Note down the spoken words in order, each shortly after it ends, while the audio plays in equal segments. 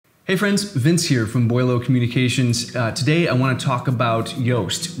Hey friends, Vince here from Boileau Communications. Today I want to talk about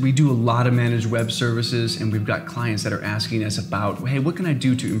Yoast. We do a lot of managed web services and we've got clients that are asking us about, hey, what can I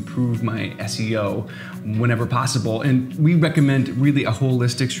do to improve my SEO whenever possible? And we recommend really a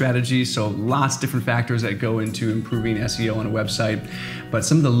holistic strategy, so lots of different factors that go into improving SEO on a website. But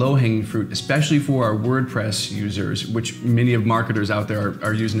some of the low-hanging fruit, especially for our WordPress users, which many of marketers out there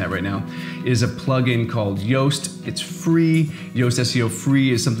are using that right now, is a plugin called Yoast. It's free. Yoast SEO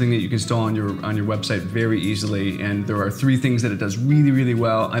free is something that you can install on your website very easily, and there are 3 things that it does really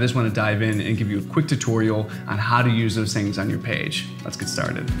well. I just want to dive in and give you a quick tutorial on how to use those things on your page. Let's get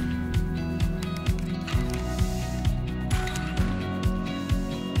started.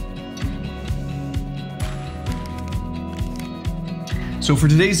 So for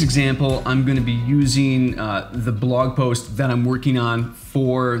today's example, I'm going to be using the blog post that I'm working on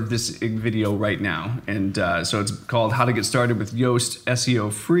for this video right now. And so it's called How to Get Started with Yoast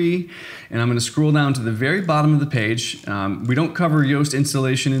SEO Free. And I'm going to scroll down to the very bottom of the page. We don't cover Yoast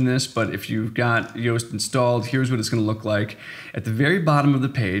installation in this, but if you've got Yoast installed, here's what it's going to look like. At the very bottom of the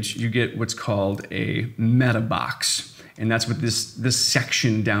page, you get what's called a meta box. And that's what this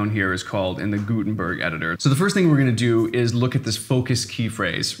section down here is called in the Gutenberg editor. So the first thing we're gonna do is look at this focus key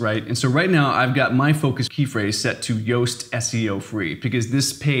phrase, right? And so right now I've got my focus key phrase set to Yoast SEO free because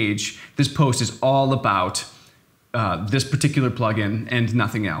this post is all about this particular plugin and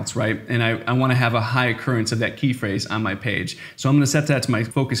nothing else, right? And I wanna have a high occurrence of that key phrase on my page. So I'm gonna set that to my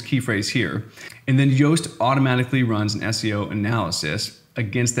focus key phrase here. And then Yoast automatically runs an SEO analysis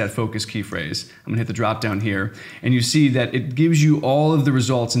against that focus key phrase. I'm gonna hit the drop down here, and you see that it gives you all of the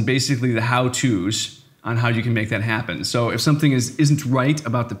results and basically the how-tos on how you can make that happen. So if something isn't right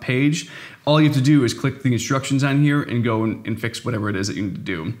about the page, all you have to do is click the instructions on here and go and fix whatever it is that you need to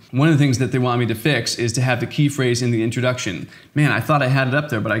do. One of the things that they want me to fix is to have the key phrase in the introduction. Man, I thought I had it up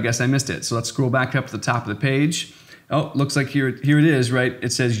there, but I guess I missed it. So let's scroll back up to the top of the page. Oh, looks like here it is, right?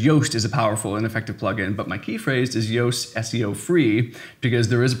 It says Yoast is a powerful and effective plugin, but my key phrase is Yoast SEO free because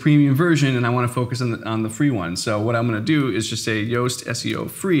there is a premium version and I want to focus on the free one. So what I'm going to do is just say Yoast SEO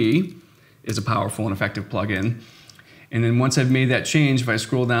free is a powerful and effective plugin. And then once I've made that change, if I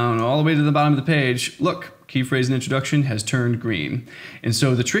scroll down all the way to the bottom of the page, look, key phrase and introduction has turned green. And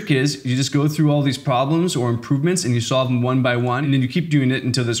so the trick is you just go through all these problems or improvements and you solve them one by one, and then you keep doing it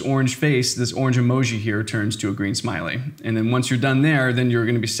until this orange face, this orange emoji here turns to a green smiley. And then once you're done there, then you're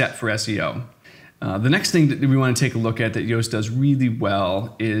going to be set for SEO. The next thing that we want to take a look at that Yoast does really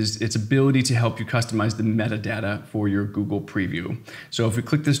well is its ability to help you customize the metadata for your Google preview. So if we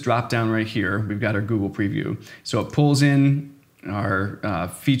click this drop down right here, we've got our Google preview. So it pulls in our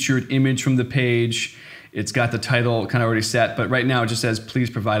featured image from the page. It's got the title kind of already set, but right now it just says, please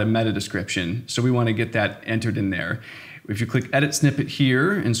provide a meta description. So we want to get that entered in there. If you click edit snippet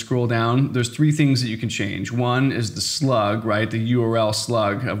here and scroll down, there's 3 things that you can change. One is the slug, right? The URL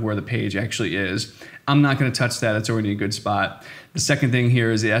slug of where the page actually is. I'm not going to touch that. It's already in a good spot. The second thing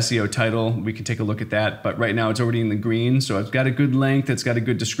here is the SEO title. We can take a look at that, but right now it's already in the green. So it's got a good length. It's got a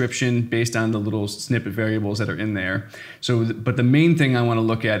good description based on the little snippet variables that are in there. So, but the main thing I want to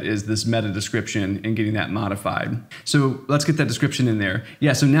look at is this meta description and getting that modified. So let's get that description in there.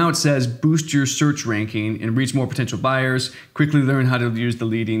 Yeah, so now it says boost your search ranking and reach more potential buyers. Quickly learn how to use the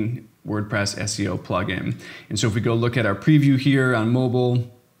leading WordPress SEO plugin. And so if we go look at our preview here on mobile,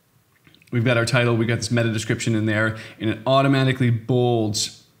 we've got our title, we've got this meta description in there, and it automatically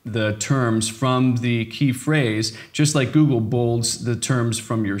bolds the terms from the key phrase, just like Google bolds the terms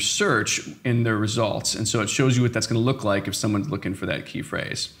from your search in their results. And so it shows you what that's going to look like if someone's looking for that key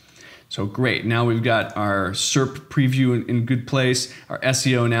phrase. So great, now we've got our SERP preview in good place. Our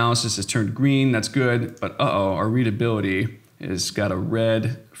SEO analysis has turned green, that's good, but our readability has got a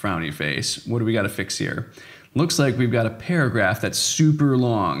red frowny face. What do we got to fix here? Looks like we've got a paragraph that's super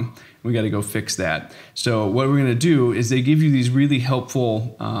long. We got to go fix that. So what we're going to do is they give you these really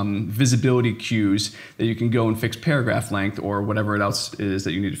helpful visibility cues that you can go and fix paragraph length or whatever else it is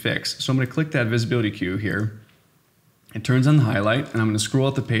that you need to fix. So I'm going to click that visibility cue here. It turns on the highlight, and I'm going to scroll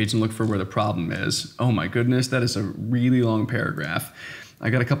up the page and look for where the problem is. Oh my goodness, that is a really long paragraph. I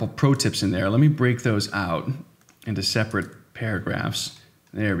got a couple pro tips in there. Let me break those out into separate paragraphs.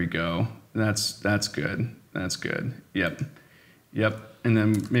 There we go. That's good. That's good. Yep. And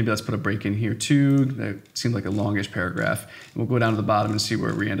then maybe let's put a break in here too. That seemed like a longish paragraph. And we'll go down to the bottom and see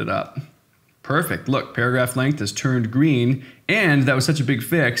where we ended up. Perfect. Look, paragraph length has turned green, and that was such a big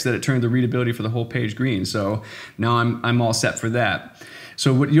fix that it turned the readability for the whole page green. So now I'm all set for that.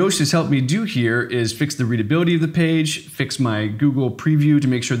 So what Yoast has helped me do here is fix the readability of the page, fix my Google preview to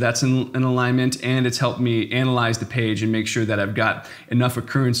make sure that's in alignment, and it's helped me analyze the page and make sure that I've got enough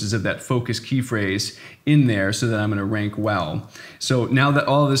occurrences of that focus key phrase in there so that I'm going to rank well. So now that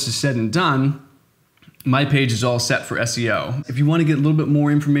all of this is said and done, my page is all set for SEO. If you want to get a little bit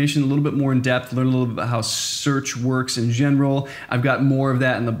more information, a little bit more in depth, learn a little bit about how search works in general, I've got more of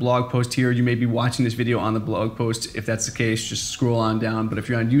that in the blog post here. You may be watching this video on the blog post. If that's the case, just scroll on down. But if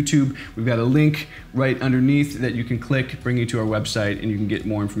you're on YouTube, we've got a link right underneath that you can click, bring you to our website, and you can get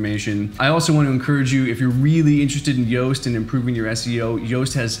more information. I also want to encourage you, if you're really interested in Yoast and improving your SEO,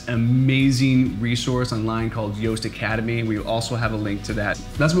 Yoast has an amazing resource online called Yoast Academy. We also have a link to that.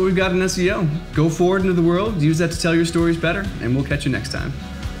 That's what we've got in SEO. Go forward into the world, use that to tell your stories better, and we'll catch you next time.